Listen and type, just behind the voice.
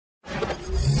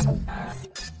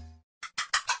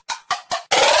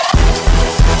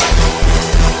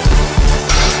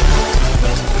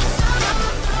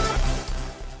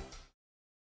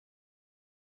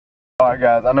Alright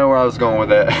guys, I know where I was going with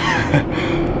that.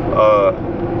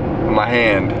 My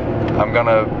hand. I'm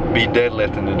gonna be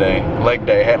deadlifting today. Leg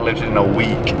day, hadn't lifted in a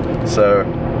week. So,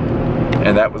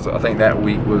 and that was, I think that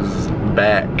week was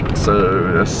back.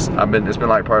 So it's been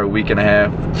like probably a week and a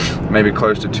half, maybe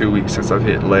close to 2 weeks since I've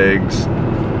hit legs.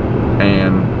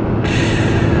 And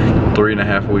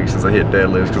 3.5 weeks since I hit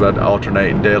deadlifts, because I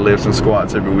alternate deadlifts and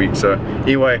squats every week. So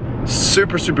anyway,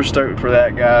 super stoked for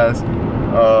that, guys.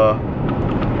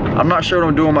 I'm not sure what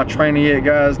I'm doing with my training yet,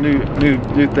 guys. New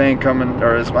thing coming,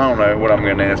 or I don't know what I'm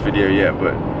gonna name this video yet,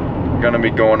 but I'm gonna be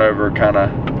going over kind of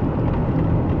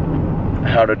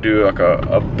how to do like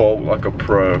a bulk like a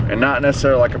pro, and not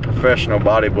necessarily like a professional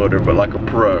bodybuilder, but like a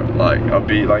pro, like I'll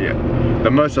be like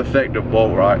the most effective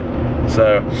bulk, right?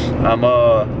 So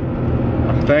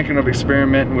I'm thinking of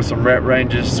experimenting with some rep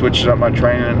ranges, switching up my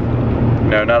training.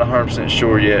 No, not 100%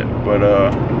 sure yet, but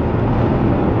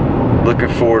looking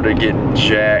forward to getting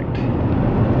jacked,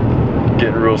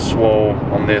 getting real swole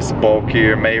on this bulk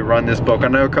here. May run this bulk. I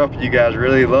know a couple of you guys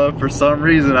really love, for some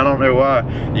reason, I don't know why,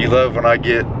 you love when I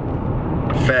get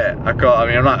fat. I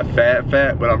mean, I'm not fat,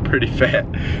 but I'm pretty fat.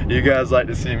 You guys like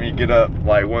to see me get up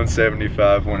like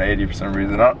 175, 180 for some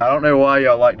reason. I don't know why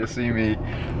y'all like to see me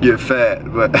get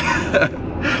fat, but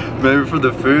maybe for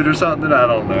the food or something, I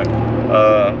don't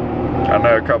know. I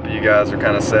know a couple of you guys are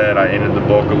kind of sad I ended the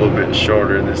bulk a little bit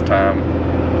shorter this time,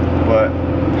 but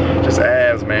just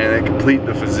abs, man, they complete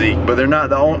the physique. But they're not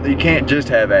the only, you can't just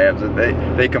have abs.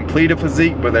 They complete a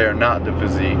physique, but they are not the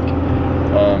physique.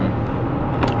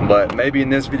 But maybe in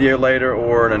this video later,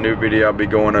 or in a new video, I'll be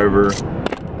going over,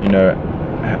 you know,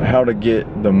 how to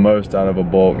get the most out of a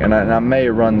bulk. And I may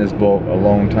run this bulk a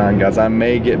long time, guys. I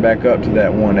may get back up to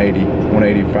that 180,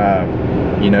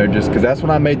 185, you know, just because that's when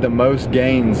I made the most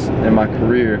gains in my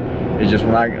career. It's just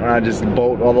when I just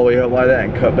bulked all the way up like that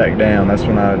and cut back down. That's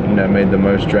when I, you know, made the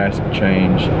most drastic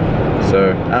change.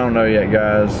 So I don't know yet,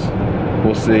 guys.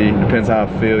 We'll see. Depends how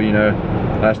I feel, you know.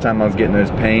 Last time I was getting those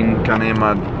pain kind of in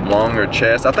my lung or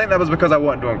chest. I think that was because I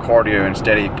wasn't doing cardio and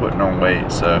steady putting on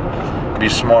weight. So be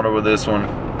smarter with this one.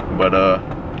 But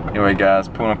anyway, guys,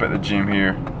 pulling up at the gym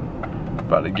here,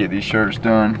 about to get these shirts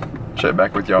done. Check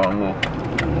back with y'all in a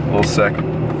little second.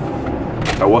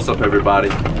 Now, what's up, everybody?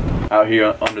 Out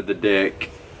here under the deck.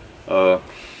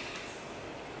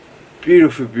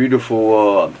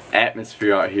 Beautiful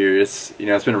atmosphere out here. It's, you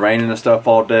know, it's been raining and stuff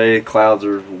all day. Clouds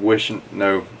are whipping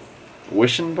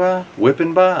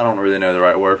by? I don't really know the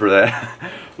right word for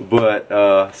that.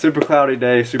 But super cloudy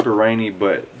day, super rainy,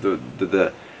 but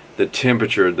the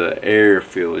temperature, the air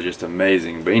feel is just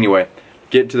amazing. But anyway,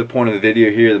 get to the point of the video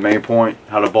here, the main point,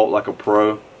 how to bulk like a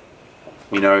pro.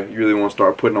 You know, you really want to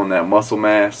start putting on that muscle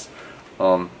mass.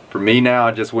 For me now,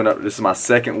 I just went up, this is my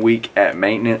second week at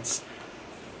maintenance.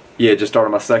 Yeah, just started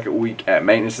my second week at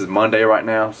maintenance. It's Monday right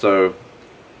now, so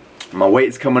my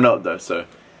weight's coming up though. So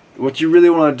what you really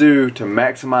want to do to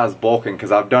maximize bulking,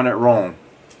 because I've done it wrong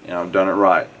and I've done it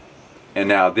right, and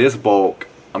now this bulk,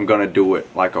 I'm gonna do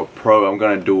it like a pro. I'm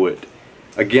gonna do it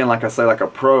again, like I say, like a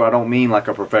pro. I don't mean like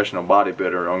a professional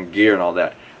bodybuilder on gear and all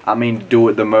that. I mean do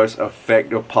it the most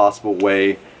effective possible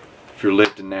way. If you're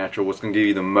lifting natural, what's gonna give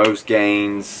you the most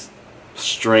gains,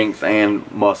 strength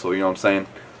and muscle, you know what I'm saying?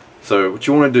 So what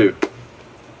you want to do,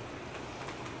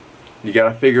 you got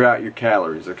to figure out your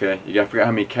calories, okay? You got to figure out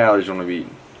how many calories you want to be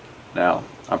eating. Now,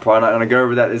 I'm probably not going to go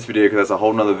over that in this video because that's a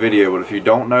whole nother video, but if you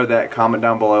don't know that, comment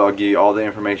down below. I'll give you all the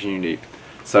information you need.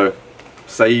 So,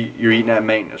 say you're eating at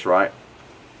maintenance, right?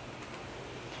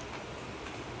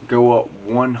 Go up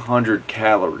 100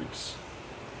 calories.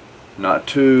 Not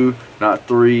 2, not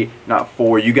 3, not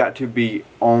 4. You got to be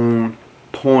on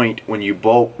point when you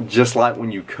bulk, just like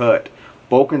when you cut.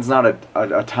 Bulking's not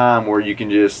a time where you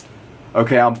can just,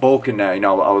 okay, I'm bulking now. You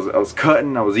know, I was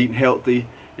cutting, I was eating healthy,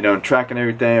 you know, and tracking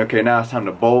everything. Okay, now it's time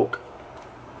to bulk.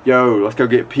 Yo, let's go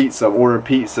get pizza. I'm ordering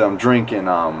pizza. I'm drinking.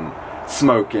 I'm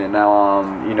smoking. Now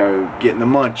I'm, you know, getting the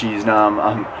munchies. Now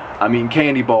I'm eating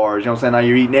candy bars. You know what I'm saying? Now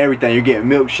you're eating everything. You're getting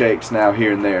milkshakes now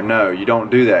here and there. No, you don't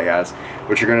do that, guys.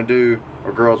 What you're gonna do,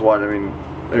 or girls watch, I mean,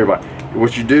 everybody.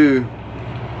 What you do,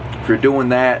 if you're doing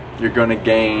that, you're gonna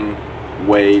gain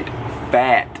weight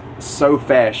fat so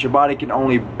fast. Your body can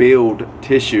only build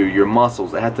tissue, your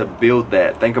muscles. It has to build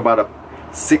that. Think about a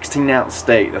 16-ounce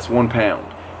steak. That's 1 pound.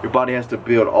 Your body has to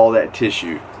build all that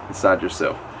tissue inside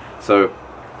yourself. So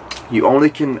you only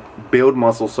can build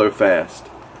muscle so fast.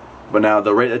 But now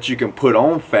the rate that you can put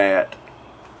on fat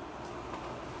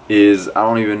is, I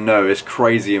don't even know, it's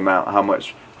crazy amount how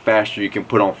much faster you can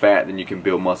put on fat than you can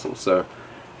build muscle. So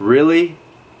really,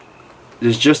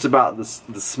 it's just about the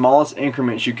smallest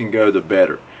increments you can go, the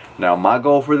better. Now my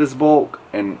goal for this bulk,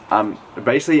 and I'm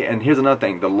basically, and here's another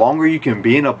thing, the longer you can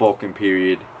be in a bulking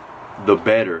period, the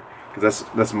better. Because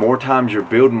that's more times you're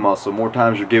building muscle, more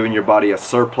times you're giving your body a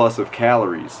surplus of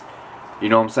calories. You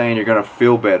know what I'm saying? You're going to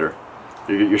feel better.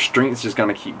 Your strength's just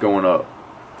going to keep going up.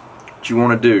 What you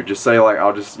want to do, just say, like,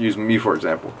 I'll just use me for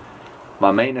example. My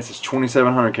maintenance is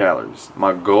 2,700 calories.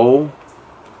 My goal,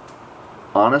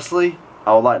 honestly,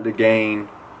 I would like to gain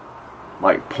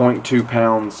like 0.2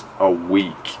 pounds a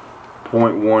week.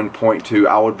 0.1, 0.2.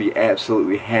 I would be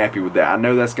absolutely happy with that. I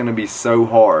know that's going to be so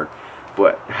hard,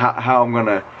 but how I'm going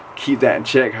to keep that in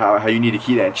check, how you need to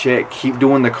keep that in check, keep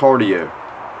doing the cardio.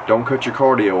 Don't cut your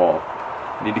cardio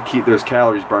off. You need to keep those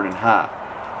calories burning high.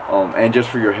 And just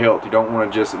for your health, you don't want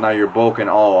to just, now you're bulking,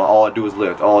 all I do is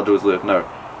lift, all I do is lift. No.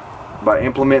 By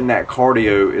implementing that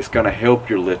cardio, it's going to help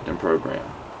your lifting program.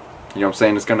 You know what I'm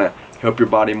saying? It's going to help your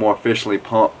body more efficiently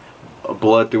pump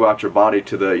blood throughout your body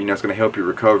to the, it's going to help your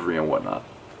recovery and whatnot.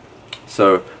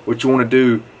 So what you want to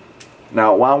do,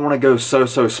 now why I want to go so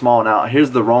small, now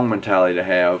here's the wrong mentality to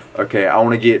have. Okay, I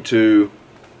want to get to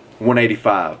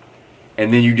 185.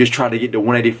 And then you just try to get to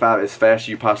 185 as fast as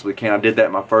you possibly can. I did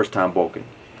that my first time bulking.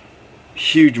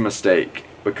 Huge mistake.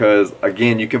 Because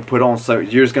again, you can put on, so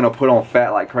you're just going to put on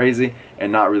fat like crazy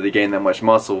and not really gain that much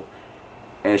muscle,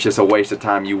 and it's just a waste of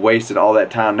time. You wasted all that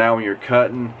time. Now when you're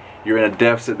cutting, you're in a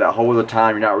deficit that whole other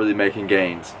time, you're not really making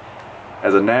gains.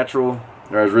 As a natural,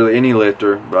 or as really any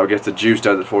lifter, but I guess the juice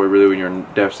does it for you really when you're in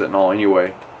deficit and all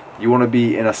anyway, you want to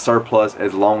be in a surplus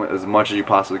as much as you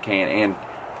possibly can. And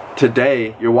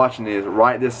today, you're watching this,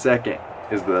 right this second,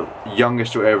 is the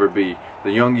youngest you'll ever be.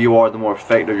 The younger you are, the more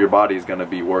effective your body is going to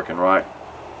be working, right?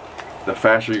 The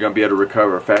faster you're going to be able to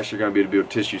recover, the faster you're going to be able to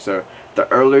build tissue. So the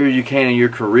earlier you can in your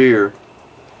career,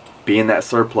 be in that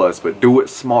surplus, but do it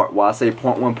smart. Why I say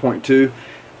 0.1, 0.2,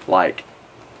 like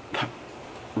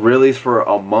really for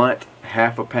a month,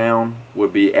 half a pound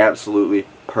would be absolutely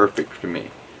perfect for me.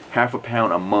 Half a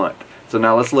pound a month. So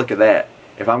now let's look at that.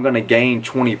 If I'm going to gain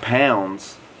 20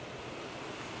 pounds,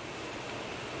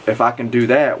 if I can do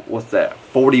that, what's that?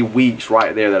 40 weeks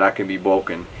right there that I can be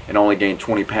bulking and only gain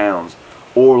 20 pounds.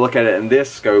 Or look at it in this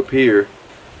scope here,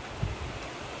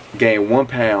 gain 1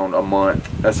 pound a month,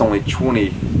 that's only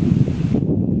 20.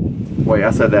 Wait,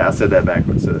 I said that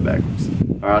backwards.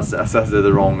 Or I said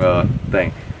the wrong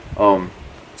thing.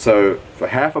 So for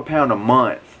half a pound a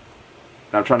month,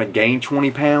 and I'm trying to gain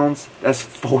 20 pounds, that's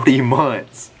 40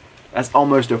 months. That's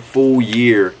almost a full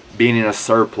year being in a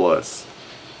surplus.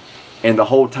 And the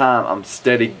whole time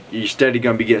you're steady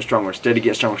gonna be getting stronger,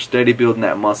 steady building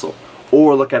that muscle.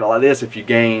 Or look at it like this, if you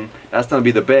gain, that's going to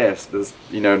be the best. This,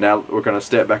 now we're going to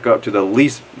step back up to the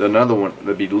least, another one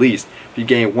would be the least. If you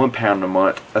gain 1 pound a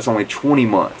month, that's only 20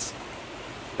 months.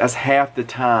 That's half the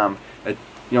time,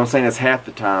 that's half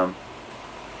the time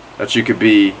that you could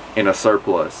be in a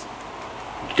surplus.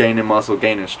 Gaining muscle,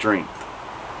 gaining strength.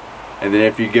 And then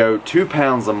if you go 2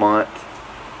 pounds a month,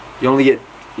 you only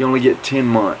get 10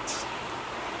 months.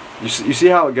 You see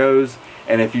how it goes?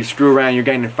 And if you screw around, you're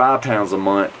gaining 5 pounds a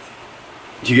month.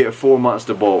 You get 4 months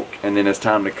to bulk, and then it's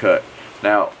time to cut.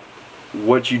 Now,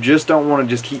 what you just don't want to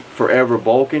just keep forever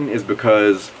bulking is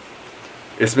because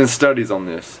it's been studies on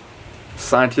this,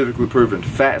 scientifically proven.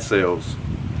 Fat cells.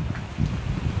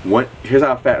 Here's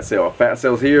how a fat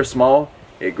cell's here, small.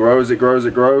 It grows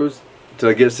until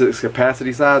it gets to its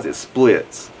capacity size. It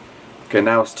splits. Okay,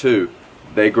 now it's 2.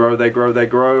 They grow.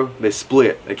 They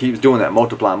split. It keeps doing that,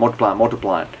 multiplying.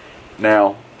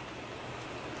 Now,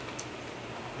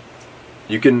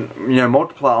 you can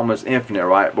multiply almost infinite,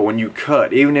 right? But when you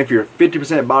cut, even if you're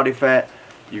 50% body fat,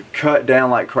 you cut down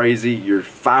like crazy, you're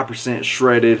 5%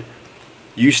 shredded,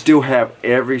 you still have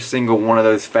every single one of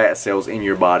those fat cells in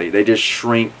your body. They just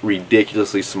shrink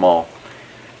ridiculously small.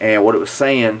 And what it was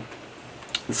saying,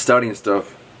 studying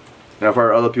stuff, and I've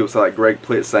heard other people say, like Greg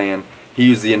Plitt saying, he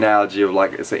used the analogy of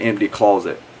like it's an empty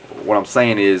closet. What I'm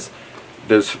saying is,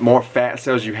 the more fat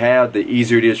cells you have, the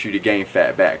easier it is for you to gain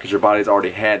fat back, because your body's already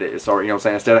had it. It's already,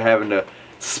 instead of having to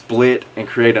split and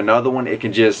create another one, it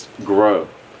can just grow.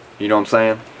 You know what I'm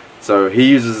saying? So he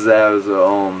uses it as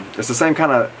it's the same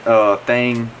kind of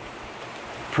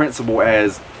principle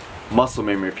as muscle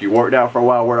memory. If you worked out for a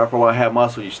while, have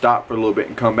muscle, you stop for a little bit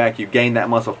and come back, you gain that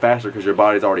muscle faster because your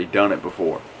body's already done it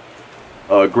before.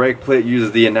 Greg Plitt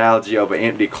uses the analogy of an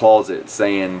empty closet,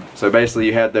 saying, so basically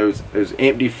you have those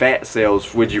empty fat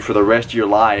cells with you for the rest of your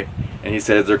life, and he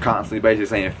says they're constantly basically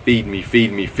saying, feed me,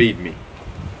 feed me, feed me.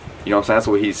 You know what I'm saying? That's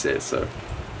what he says. So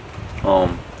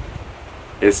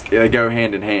they go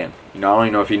hand in hand. I don't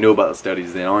even know if he knew about the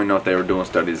studies then. I don't even know if they were doing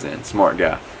studies then. Smart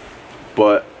guy.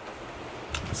 But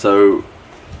so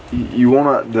you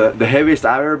want to, the heaviest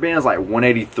I've ever been is like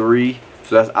 183.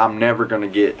 So that's, I'm never going to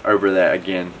get over that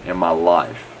again in my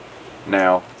life.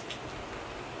 Now,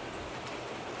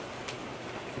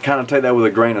 kind of take that with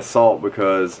a grain of salt,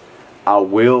 because I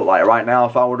will, like right now,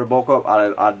 if I were to bulk up,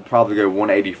 I'd probably go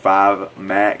 185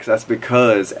 max. That's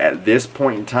because at this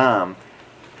point in time,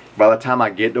 by the time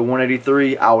I get to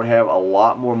 183, I would have a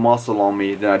lot more muscle on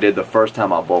me than I did the first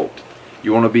time I bulked.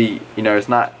 You want to be, you know, it's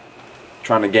not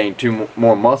trying to gain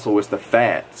more muscle, it's the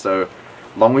fat. So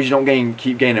as long as you don't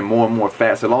keep gaining more and more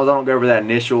fat, so as long as I don't go over that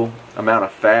initial amount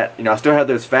of fat, you know, I still have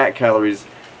those fat calories,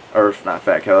 or not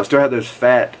fat calories, I still have those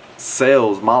fat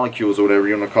cells, molecules, or whatever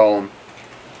you want to call them,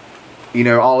 you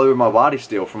know, all over my body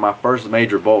still from my first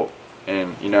major bulk.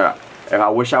 And you know, if I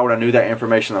wish I would have knew that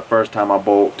information the first time I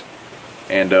bulked,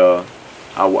 and I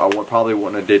probably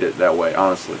wouldn't have did it that way,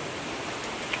 honestly,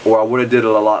 or I would have did it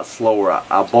a lot slower.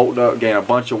 I bulked up, gained a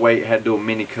bunch of weight, had to do a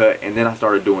mini cut, and then I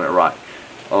started doing it right.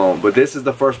 But this is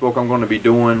the first bulk I'm going to be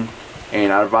doing,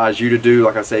 and I advise you to do,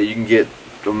 like I say, you can get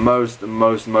the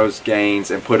most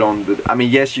gains and put on the, I mean,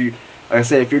 yes, you, like I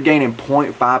said, if you're gaining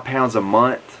 0.5 pounds a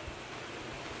month,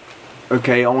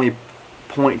 okay, only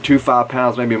 0.25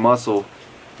 pounds maybe muscle,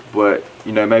 but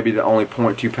you know, maybe the only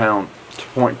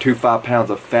 0.25 pounds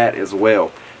of fat as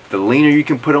well. The leaner you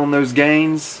can put on those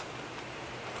gains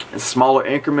in smaller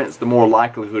increments, the more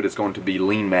likelihood it's going to be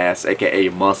lean mass, aka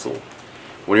muscle.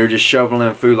 When you're just shoveling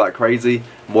in food like crazy,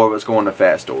 more of it's going to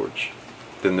fat storage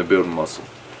than the building muscle.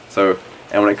 So,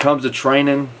 and when it comes to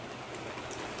training,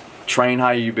 train how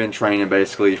you've been training.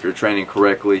 Basically, if you're training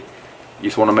correctly, you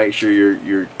just want to make sure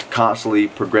you're constantly,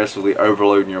 progressively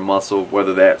overloading your muscle,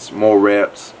 whether that's more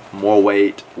reps, more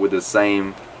weight with the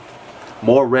same,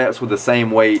 more reps with the same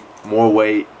weight, more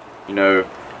weight, you know,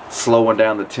 slowing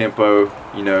down the tempo,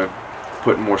 you know,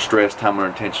 putting more stress, time,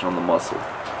 and attention on the muscle.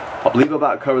 I believe I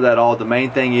about covered that all. The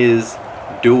main thing is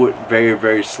do it very,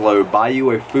 very slow. Buy you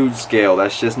a food scale.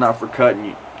 That's just not for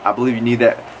cutting. I believe you need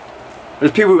that.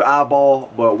 There's people who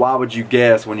eyeball, but why would you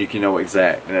guess when you can know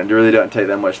exact? And it really doesn't take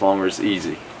that much longer. It's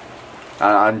easy.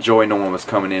 I enjoy knowing what's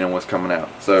coming in and what's coming out.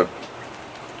 So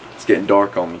it's getting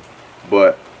dark on me.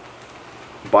 But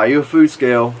buy you a food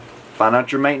scale. Find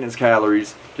out your maintenance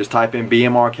calories. Just type in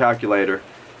BMR calculator.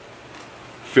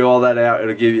 Fill all that out.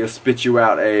 It'll give you, spit you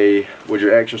out a, with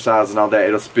your exercise and all that,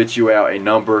 it'll spit you out a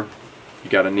number. You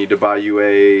gotta need to buy you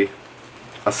a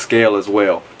scale as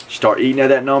well. Start eating at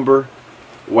that number.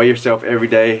 Weigh yourself every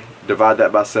day. Divide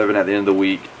that by 7 at the end of the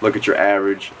week. Look at your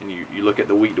average, and you look at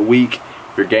the week to week.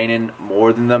 If you're gaining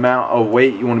more than the amount of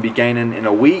weight you want to be gaining in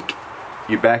a week,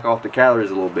 you back off the calories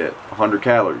a little bit. 100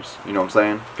 calories, you know what I'm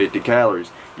saying? 50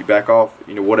 calories. You back off,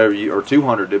 you know, whatever you, or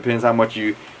 200, depends how much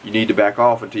you need to back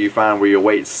off until you find where your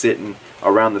weight's sitting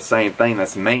around the same thing.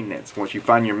 That's maintenance. Once you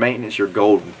find your maintenance, you're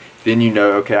golden. Then you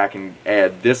know, okay, I can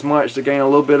add this much to gain a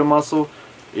little bit of muscle,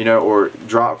 you know, or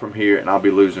drop from here and I'll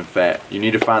be losing fat. You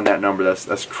need to find that number.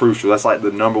 That's crucial. That's like the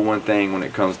 #1 thing when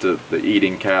it comes to the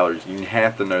eating calories. You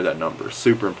have to know that number. It's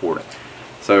super important.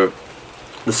 So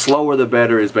the slower the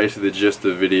better is basically the gist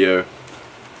of the video.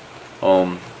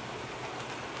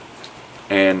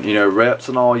 And you know, reps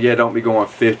and all, yeah, don't be going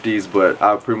 50s, but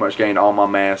I've pretty much gained all my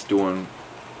mass doing,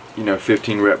 you know,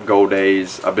 15 rep goal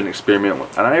days. I've been experimenting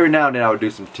with, and every now and then I would do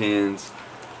some 10s.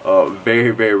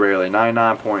 Very, very rarely.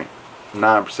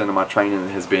 99.9% of my training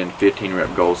has been 15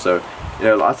 rep goals. So, you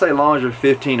know, I'd say as long as you're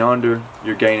 15 under,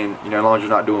 you're gaining, you know, as long as you're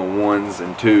not doing 1s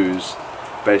and 2s,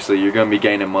 basically you're going to be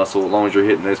gaining muscle as long as you're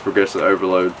hitting this progressive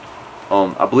overload.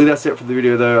 I believe that's it for the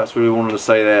video though. I just really wanted to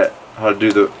say that, how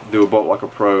to do a bulk like a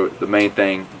pro. The main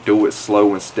thing, do it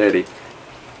slow and steady.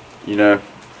 You know,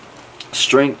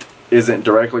 strength isn't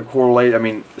directly correlated. I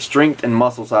mean, strength and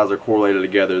muscle size are correlated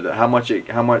together. That how much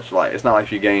like, it's not like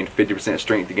if you gain 50%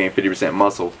 strength, you gain 50%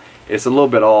 muscle. It's a little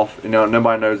bit off. You know,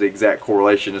 nobody knows the exact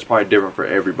correlation. It's probably different for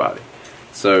everybody.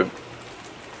 So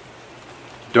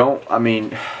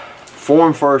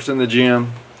form first in the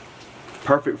gym,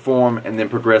 perfect form, and then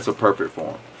progress with perfect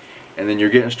form. And then you're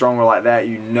getting stronger like that,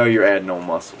 you know you're adding on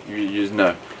muscle. You just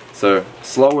know. So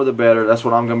slower the better. That's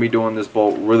what I'm going to be doing this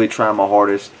bulk. Really trying my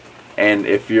hardest. And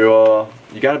if you're,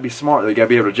 you got to be smart. You got to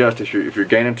be able to adjust. If you're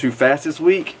gaining too fast this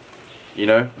week, you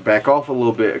know, back off a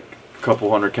little bit, a couple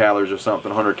 100 calories or something,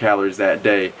 100 calories that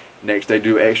day. Next day,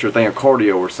 do an extra thing of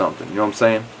cardio or something. You know what I'm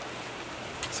saying?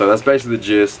 So that's basically the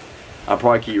gist. I'll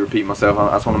probably keep repeating myself.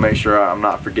 I just want to make sure I'm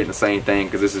not forgetting the same thing,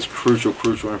 because this is crucial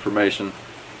information.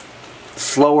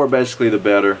 Slower basically the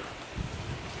better.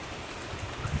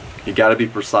 You got to be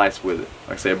precise with it.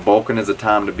 Like I said, bulking is a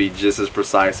time to be just as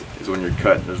precise as when you're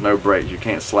cutting. There's no breaks. You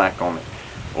can't slack on it,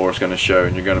 or it's going to show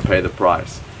and you're going to pay the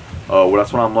price.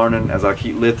 That's what I'm learning as I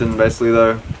keep lifting. Basically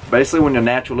though, when you're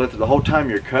natural lifter, the whole time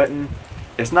you're cutting,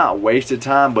 it's not wasted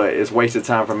time, but it's wasted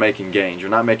time for making gains. You're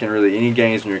not making really any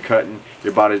gains when you're cutting.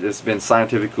 Your body, it's been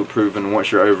scientifically proven,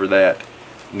 once you're over that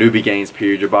newbie gains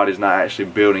period, your body's not actually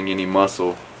building any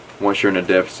muscle once you're in a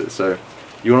deficit. So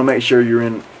you want to make sure you're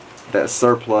in that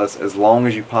surplus as long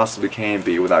as you possibly can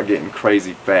be without getting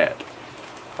crazy fat.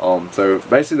 So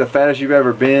basically, the fattest you've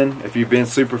ever been, if you've been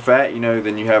super fat, you know,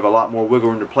 then you have a lot more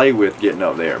wiggle room to play with getting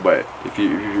up there. But if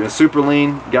you've been a super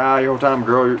lean guy your whole time,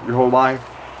 girl, your whole life,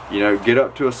 you know, get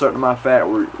up to a certain amount of fat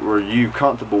where you're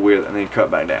comfortable with, and then cut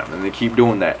back down, and then keep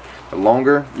doing that. The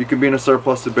longer you can be in a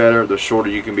surplus, the better. The shorter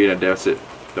you can be in a deficit,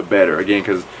 the better. Again,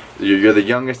 because you're the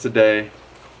youngest today,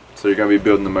 so you're going to be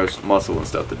building the most muscle and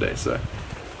stuff today. So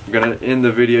I'm going to end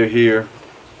the video here.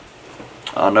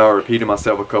 I know I repeated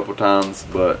myself a couple times,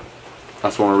 but I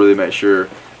just want to really make sure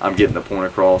I'm getting the point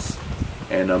across,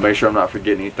 and make sure I'm not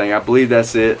forgetting anything. I believe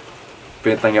that's it. If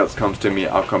anything else comes to me,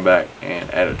 I'll come back and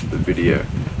add it to the video.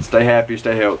 Stay happy,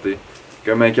 stay healthy.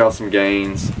 Go make y'all some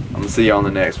gains. I'm going to see y'all on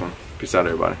the next one. Peace out,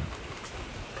 everybody.